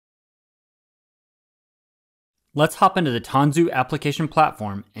Let's hop into the Tanzu application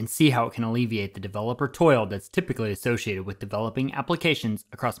platform and see how it can alleviate the developer toil that's typically associated with developing applications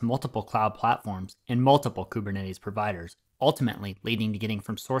across multiple cloud platforms and multiple Kubernetes providers, ultimately leading to getting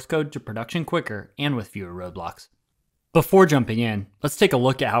from source code to production quicker and with fewer roadblocks. Before jumping in, let's take a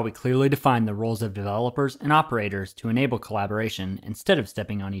look at how we clearly define the roles of developers and operators to enable collaboration instead of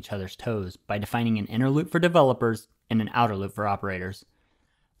stepping on each other's toes by defining an inner loop for developers and an outer loop for operators.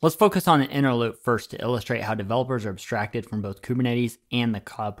 Let's focus on an inner loop first to illustrate how developers are abstracted from both Kubernetes and the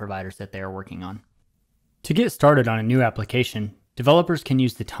cloud providers that they are working on. To get started on a new application, developers can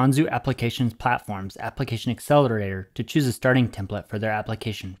use the Tanzu Applications Platform's Application Accelerator to choose a starting template for their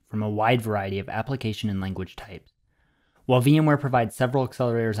application from a wide variety of application and language types. While VMware provides several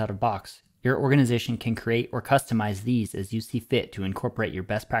accelerators out of box, your organization can create or customize these as you see fit to incorporate your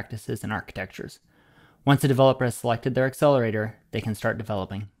best practices and architectures. Once a developer has selected their accelerator, they can start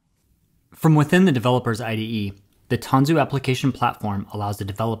developing. From within the developer's IDE, the Tanzu application platform allows the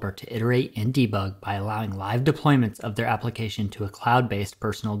developer to iterate and debug by allowing live deployments of their application to a cloud-based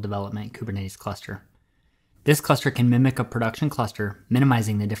personal development Kubernetes cluster. This cluster can mimic a production cluster,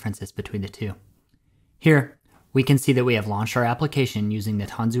 minimizing the differences between the two. Here, we can see that we have launched our application using the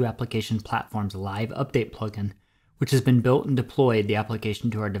Tanzu application platform's live update plugin, which has been built and deployed the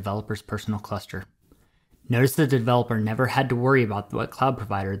application to our developer's personal cluster. Notice that the developer never had to worry about what cloud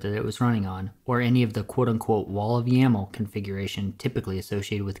provider that it was running on, or any of the quote-unquote wall of YAML configuration typically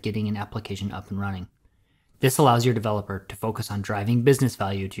associated with getting an application up and running. This allows your developer to focus on driving business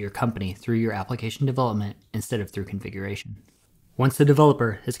value to your company through your application development instead of through configuration. Once the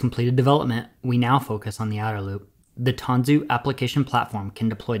developer has completed development, we now focus on the outer loop. The Tanzu application platform can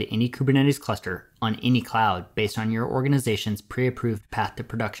deploy to any Kubernetes cluster on any cloud based on your organization's pre-approved path to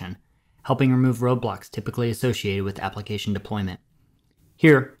production, helping remove roadblocks typically associated with application deployment.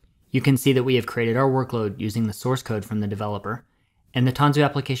 Here, you can see that we have created our workload using the source code from the developer, and the Tanzu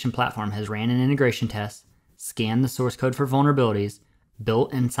application platform has ran an integration test, scanned the source code for vulnerabilities,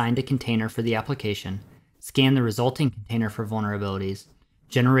 built and signed a container for the application, scanned the resulting container for vulnerabilities,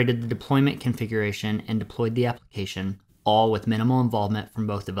 generated the deployment configuration, and deployed the application, all with minimal involvement from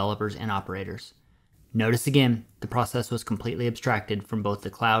both developers and operators. Notice again, the process was completely abstracted from both the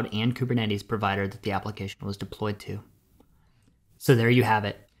cloud and Kubernetes provider that the application was deployed to. So there you have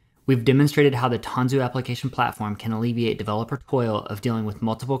it. We've demonstrated how the Tanzu application platform can alleviate developer toil of dealing with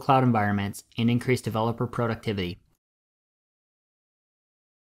multiple cloud environments and increase developer productivity,